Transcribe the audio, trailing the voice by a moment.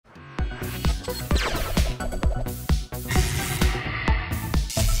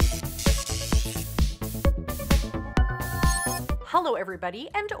Hello everybody,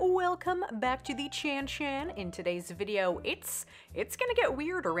 and welcome back to the Chan. In today's video, it's gonna get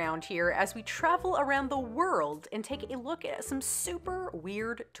weird around here as we travel around the world and take a look at some super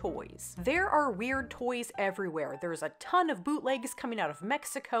weird toys. There are weird toys everywhere. There's a ton of bootlegs coming out of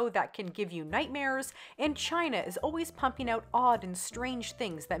Mexico that can give you nightmares, and China is always pumping out odd and strange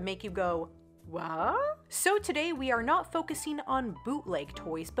things that make you go, what? So today we are not focusing on bootleg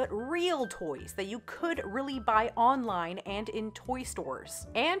toys, but real toys that you could really buy online and in toy stores.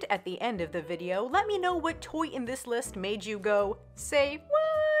 And at the end of the video, let me know what toy in this list made you go, say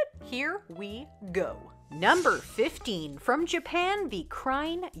what? Here we go. Number 15, from Japan, the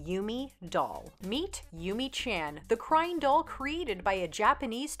Crying Yumi doll. Meet Yumi-chan, the crying doll created by a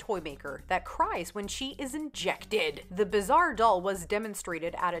Japanese toy maker that cries when she is injected. The bizarre doll was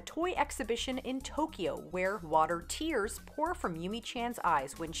demonstrated at a toy exhibition in Tokyo, where water tears pour from Yumi-chan's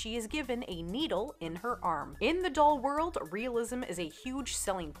eyes when she is given a needle in her arm. In the doll world, realism is a huge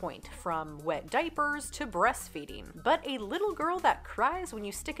selling point, from wet diapers to breastfeeding. But a little girl that cries when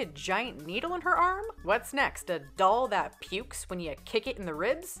you stick a giant needle in her arm? What's next? A doll that pukes when you kick it in the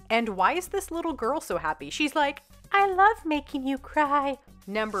ribs? And why is this little girl so happy? She's like, I love making you cry.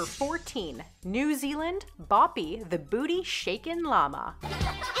 Number 14, New Zealand, Boppy, the booty shaken llama.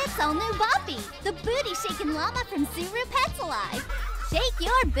 It's all new Boppy, the booty shaken llama from Zuru Pets Alive. Shake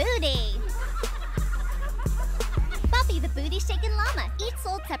your booty. Boppy, the booty shaken llama, each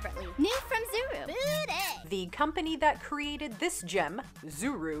sold separately. New from Zuru. Booty. The company that created this gem,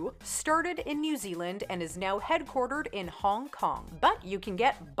 Zuru, started in New Zealand and is now headquartered in Hong Kong. But you can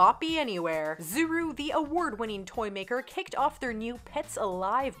get Boppy anywhere. Zuru, the award-winning toy maker, kicked off their new Pets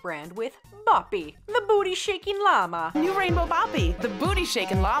Alive brand with Boppy, the booty-shaking llama. New Rainbow Boppy, the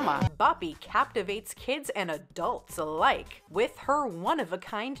booty-shaking llama. Boppy captivates kids and adults alike with her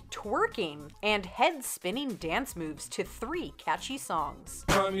one-of-a-kind twerking and head-spinning dance moves to 3 catchy songs.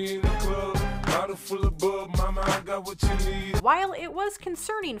 While it was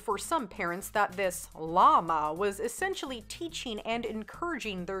concerning for some parents that this llama was essentially teaching and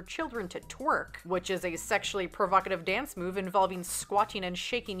encouraging their children to twerk, which is a sexually provocative dance move involving squatting and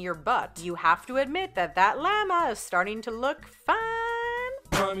shaking your butt, you have to admit that that llama is starting to look fun.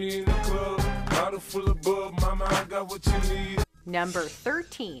 Number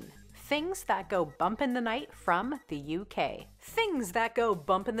 13. Things That Go Bump in the Night from the UK. Things That Go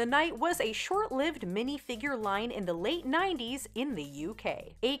Bump in the Night was a short-lived minifigure line in the late 90s in the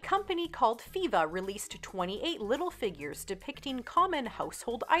UK. A company called Fiva released 28 little figures depicting common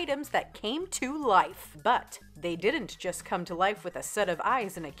household items that came to life. But they didn't just come to life with a set of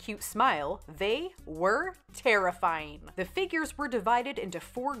eyes and a cute smile, they were terrifying. The figures were divided into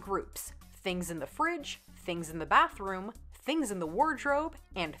 4 groups: things in the fridge, things in the bathroom, things in the wardrobe,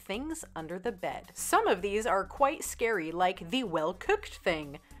 and things under the bed. Some of these are quite scary, like the well-cooked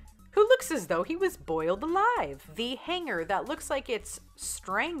thing, who looks as though he was boiled alive, the hanger that looks like it's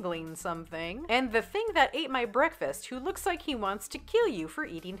strangling something, and the thing that ate my breakfast who looks like he wants to kill you for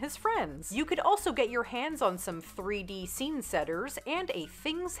eating his friends. You could also get your hands on some 3D scene setters and a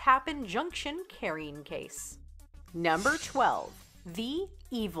Things Happen Junction carrying case. Number 12, the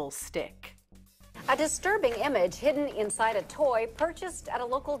Evil Stick. A disturbing image hidden inside a toy purchased at a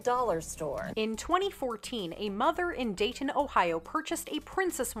local dollar store. In 2014, a mother in Dayton, Ohio purchased a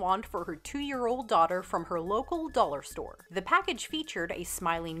princess wand for her 2-year-old daughter from her local dollar store. The package featured a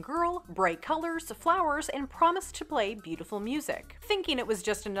smiling girl, bright colors, flowers, and promised to play beautiful music. Thinking it was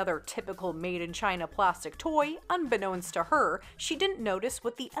just another typical made-in-China plastic toy, unbeknownst to her, she didn't notice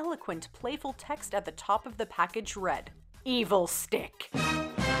what the eloquent, playful text at the top of the package read: Evil Stick.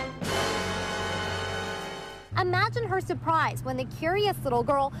 Imagine her surprise when the curious little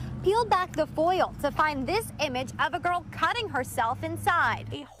girl peeled back the foil to find this image of a girl cutting herself inside.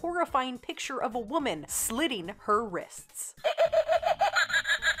 A horrifying picture of a woman slitting her wrists.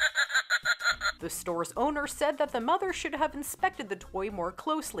 The store's owner said that the mother should have inspected the toy more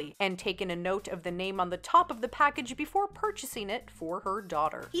closely and taken a note of the name on the top of the package before purchasing it for her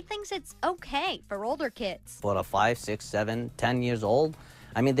daughter. He thinks it's okay for older kids. For a 5, 6, 7, 10 years old,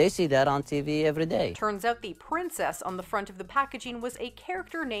 I mean, they see that on TV every day. Turns out the princess on the front of the packaging was a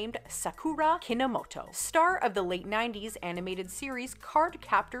character named Sakura Kinomoto, star of the late 90s animated series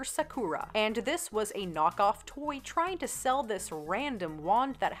Cardcaptor Sakura. And this was a knockoff toy trying to sell this random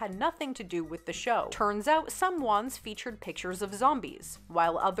wand that had nothing to do with the show. Turns out some wands featured pictures of zombies,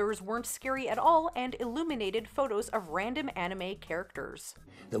 while others weren't scary at all and illuminated photos of random anime characters.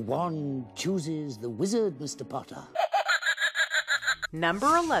 The wand chooses the wizard, Mr. Potter.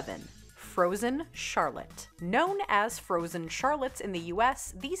 Number 11. Frozen Charlotte. Known as Frozen Charlottes in the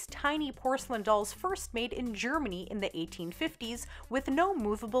US, these tiny porcelain dolls first made in Germany in the 1850s with no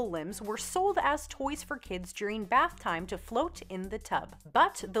movable limbs were sold as toys for kids during bath time to float in the tub.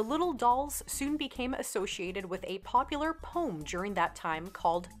 But the little dolls soon became associated with a popular poem during that time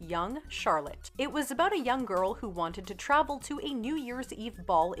called Young Charlotte. It was about a young girl who wanted to travel to a New Year's Eve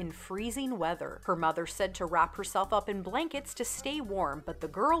ball in freezing weather. Her mother said to wrap herself up in blankets to stay warm, but the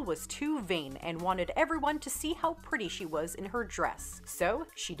girl was too vain and wanted everyone to see how pretty she was in her dress. So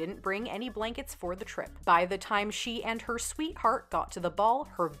she didn't bring any blankets for the trip. By the time she and her sweetheart got to the ball,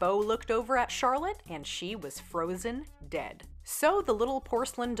 her beau looked over at Charlotte and she was frozen dead. So the little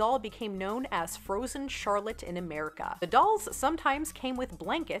porcelain doll became known as Frozen Charlotte in America. The dolls sometimes came with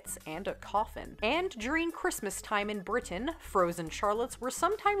blankets and a coffin. And during Christmas time in Britain, Frozen Charlottes were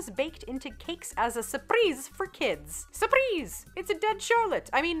sometimes baked into cakes as a surprise for kids. Surprise! It's a dead Charlotte!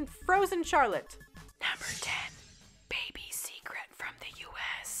 I mean, Frozen Charlotte. Number 10. Baby secret from the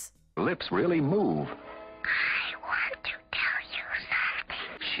US. Lips really move. I want to tell you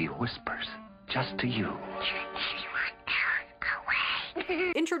something. She whispers, just to you.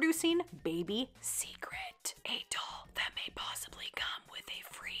 Introducing Baby Secret, a doll that may possibly come with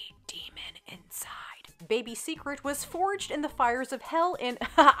a free demon inside. Baby Secret was forged in the fires of hell in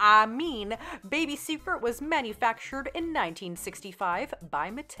Baby Secret was manufactured in 1965 by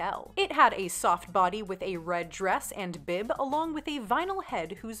Mattel. It had a soft body with a red dress and bib along with a vinyl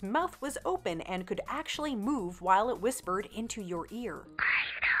head whose mouth was open and could actually move while it whispered into your ear.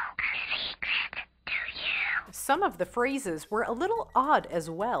 Some of the phrases were a little odd as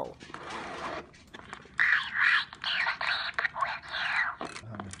well.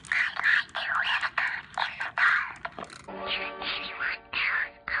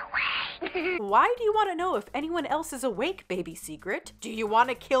 Why do you want to know if anyone else is awake, Baby Secret? Do you want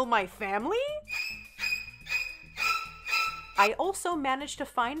to kill my family? I also managed to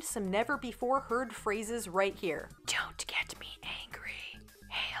find some never-before-heard phrases right here. Don't get me angry.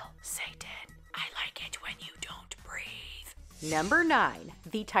 Hail Satan. I like it when you don't breathe. Number 9.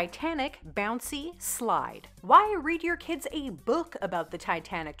 The Titanic Bouncy Slide. Why read your kids a book about the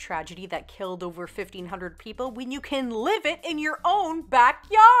Titanic tragedy that killed over 1,500 people when you can live it in your own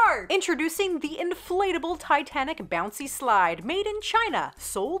backyard? Introducing the inflatable Titanic Bouncy Slide, made in China,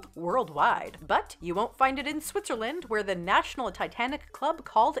 sold worldwide. But you won't find it in Switzerland, where the National Titanic Club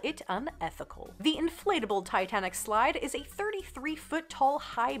called it unethical. The inflatable Titanic Slide is a 33-foot tall,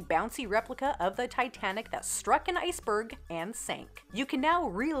 high, bouncy replica of the Titanic that struck an iceberg and sank. You can now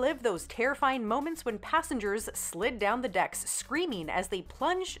relive those terrifying moments when passengers slid down the decks screaming as they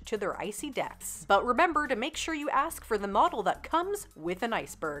plunged to their icy deaths. But remember to make sure you ask for the model that comes with an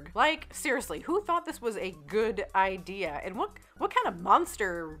iceberg. Like, seriously, who thought this was a good idea? And what kind of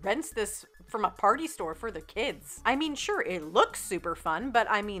monster rents this from a party store for the kids? I mean, sure, it looks super fun, but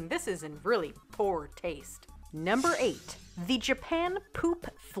I mean, this is in really poor taste. Number 8. The Japan Poop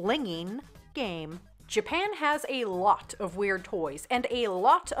Flinging Game. Japan has a lot of weird toys, and a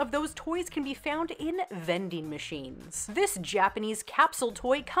lot of those toys can be found in vending machines. This Japanese capsule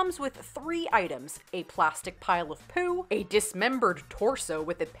toy comes with 3 items: a plastic pile of poo, a dismembered torso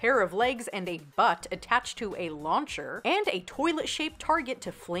with a pair of legs and a butt attached to a launcher, and a toilet-shaped target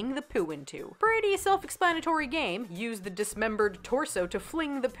to fling the poo into. Pretty self-explanatory game. Use the dismembered torso to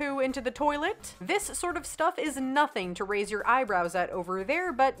fling the poo into the toilet. This sort of stuff is nothing to raise your eyebrows at over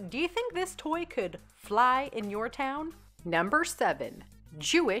there, but do you think this toy could fly in your town? Number 7.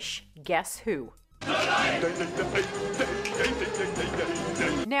 Jewish Guess Who.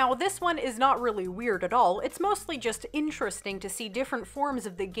 Now, this one is not really weird at all. It's mostly just interesting to see different forms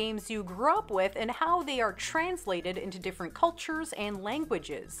of the games you grew up with and how they are translated into different cultures and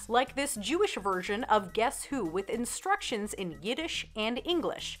languages. Like this Jewish version of Guess Who with instructions in Yiddish and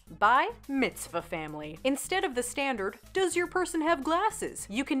English by Mitzvah Family. Instead of the standard, does your person have glasses?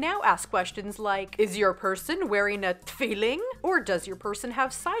 You can now ask questions like, is your person wearing a tefillin? Or does your person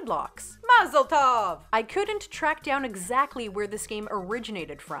have side locks? Mazel tov! I couldn't track down exactly where this game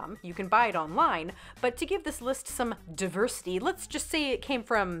originated from. You can buy it online, but to give this list some diversity, let's just say it came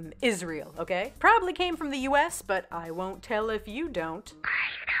from Israel, okay? Probably came from the US, but I won't tell if you don't. I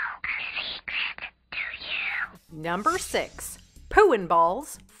know a secret, do you? Number 6. Poo-in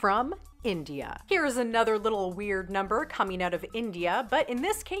balls from India. Here's another little weird number coming out of India, but in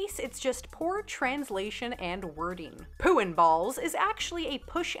this case, it's just poor translation and wording. Poo-in balls is actually a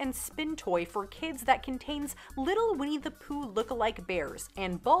push and spin toy for kids that contains little Winnie the Pooh look-alike bears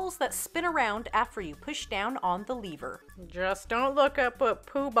and balls that spin around after you push down on the lever. Just don't look up what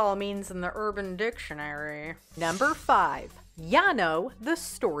poo ball means in the Urban Dictionary. Number 5. Yano, the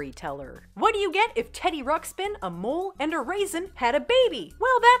storyteller. What do you get if Teddy Ruxpin, a mole, and a raisin had a baby?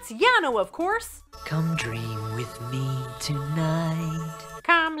 Well, that's Yano, of course. Come dream with me tonight.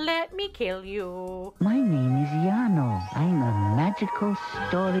 Come, let me kill you. My name is Yano. I'm a magical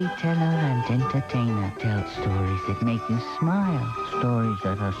storyteller and entertainer. Tell stories that make you smile, stories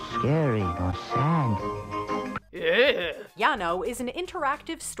that are scary or sad. Yano is an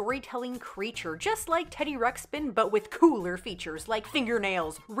interactive storytelling creature just like Teddy Ruxpin, but with cooler features like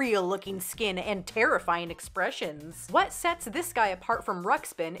fingernails, real-looking skin, and terrifying expressions. What sets this guy apart from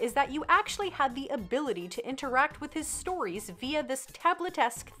Ruxpin is that you actually had the ability to interact with his stories via this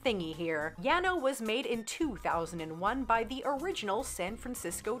tablet-esque thingy here. Yano was made in 2001 by the original San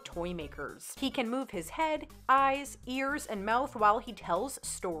Francisco toy makers. He can move his head, eyes, ears, and mouth while he tells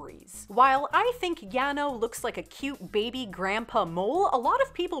stories. While I think Yano looks like a cute baby grandpa mole, a lot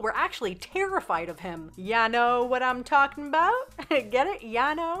of people were actually terrified of him. Ya know what I'm talking about? Get it?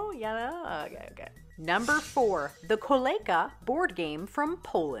 Yano? Yano? Okay. Number 4, the Kolejka board game from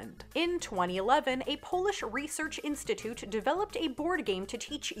Poland. In 2011, a Polish research institute developed a board game to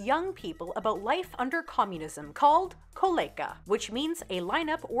teach young people about life under communism called Kolejka, which means a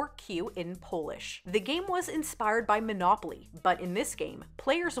lineup or queue in Polish. The game was inspired by Monopoly, but in this game,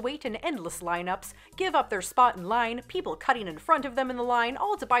 players wait in endless lineups, give up their spot in line, people cutting in front of them in the line,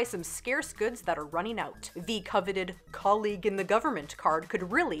 all to buy some scarce goods that are running out. The coveted colleague in the government card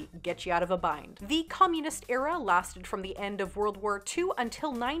could really get you out of a bind. The communist era lasted from the end of World War II until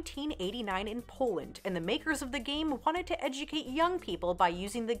 1989 in Poland, and the makers of the game wanted to educate young people by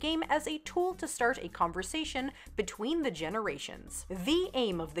using the game as a tool to start a conversation between the generations. The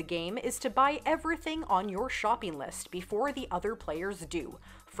aim of the game is to buy everything on your shopping list before the other players do,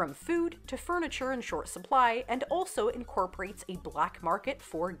 from food to furniture in short supply, and also incorporates a black market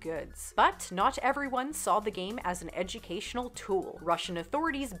for goods. But not everyone saw the game as an educational tool. Russian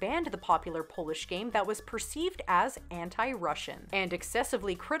authorities banned the popular Polish game that was perceived as anti-Russian and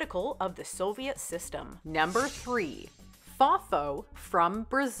excessively critical of the Soviet system. Number 3. Fofo from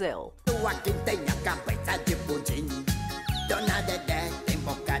Brazil.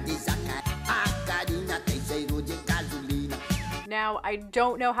 Now, I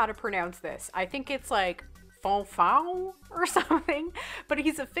don't know how to pronounce this. I think it's like Fofo or something, but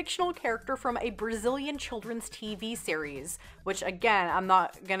he's a fictional character from a Brazilian children's TV series, which again, I'm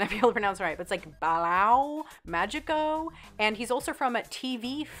not gonna be able to pronounce right, but it's like Balao Magico, and he's also from a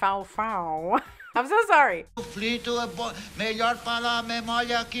TV Fofo. I'm so sorry. He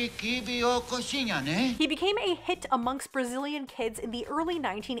became a hit amongst Brazilian kids in the early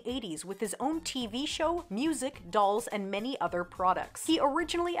 1980s with his own TV show, music, dolls, and many other products. He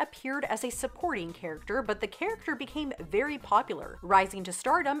originally appeared as a supporting character, but the character became very popular, rising to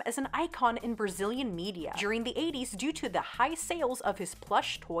stardom as an icon in Brazilian media during the 80s due to the high sales of his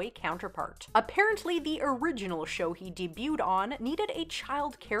plush toy counterpart. Apparently, the original show he debuted on needed a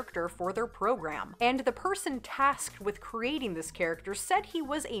child character for their program, and the person tasked with creating this character said he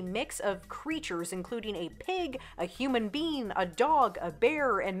was a mix of creatures including a pig, a human being, a dog, a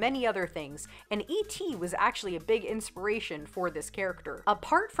bear, and many other things, and E.T. was actually a big inspiration for this character.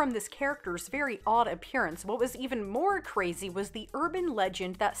 Apart from this character's very odd appearance, what was even more crazy was the urban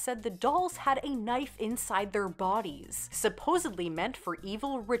legend that said the dolls had a knife inside their bodies, supposedly meant for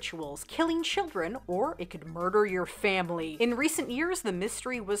evil rituals, killing children, or it could murder your family. In recent years, the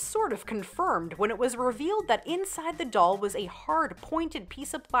mystery was sort of confirmed when it was revealed that inside the doll was a hard, pointed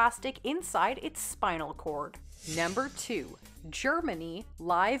piece of plastic inside its spinal cord. Number 2. Germany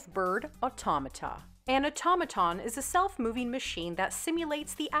Live Bird Automata. An automaton is a self-moving machine that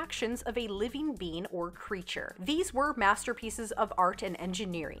simulates the actions of a living being or creature. These were masterpieces of art and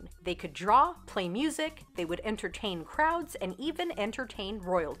engineering. They could draw, play music, they would entertain crowds, and even entertain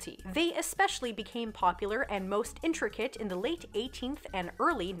royalty. They especially became popular and most intricate in the late 18th and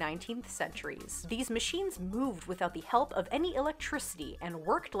early 19th centuries. These machines moved without the help of any electricity and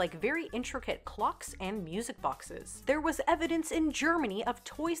worked like very intricate clocks and music boxes. There was evidence in Germany of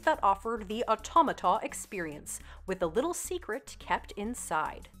toys that offered the automata experience, with a little secret kept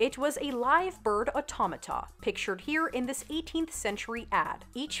inside. It was a live bird automata, pictured here in this 18th century ad.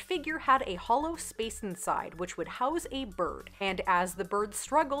 Each figure had a hollow space inside, which would house a bird, and as the bird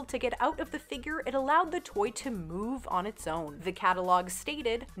struggled to get out of the figure, it allowed the toy to move on its own. The catalog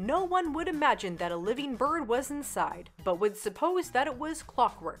stated, "No one would imagine that a living bird was inside, but would suppose that it was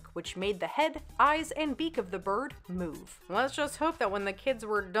clockwork, which made the head, eyes, and beak of the bird move." Let's just hope that when the kids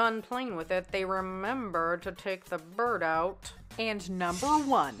were done playing with it, they remember to take the bird out. And number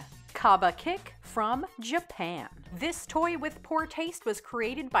 1. Kaba Kick from Japan. This toy with poor taste was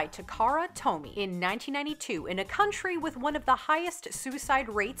created by Takara Tomy in 1992 in a country with one of the highest suicide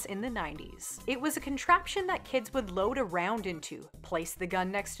rates in the 90s. It was a contraption that kids would load around into, place the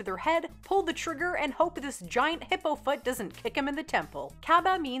gun next to their head, pull the trigger, and hope this giant hippo foot doesn't kick him in the temple.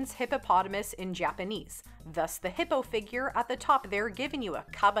 Kaba means hippopotamus in Japanese, thus the hippo figure at the top there giving you a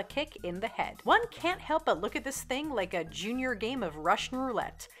kaba kick in the head. One can't help but look at this thing like a junior game of Russian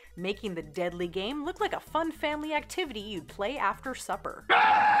roulette, making the deadly game look like a fun family activity you'd play after supper.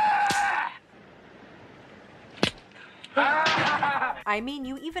 I mean,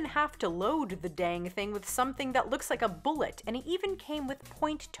 you even have to load the dang thing with something that looks like a bullet, and it even came with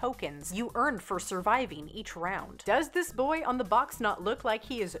point tokens you earned for surviving each round. Does this boy on the box not look like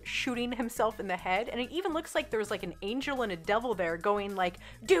he is shooting himself in the head? And it even looks like there's like an angel and a devil there going like,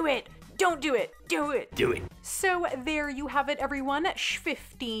 do it, don't do it, do it, do it. So there you have it, everyone.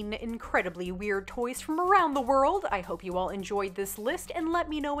 15 incredibly weird toys from around the world. I hope you all enjoyed this list, and let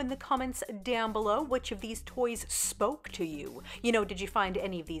me know in the comments down below which of these toys spoke to you. You know, did you find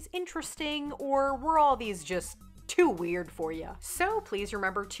any of these interesting, or were all these just too weird for you? So please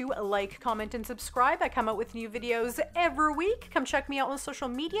remember to like, comment, and subscribe. I come out with new videos every week. Come check me out on social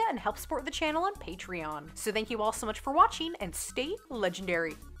media and help support the channel on Patreon. So thank you all so much for watching, and stay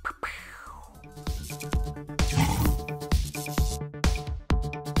legendary.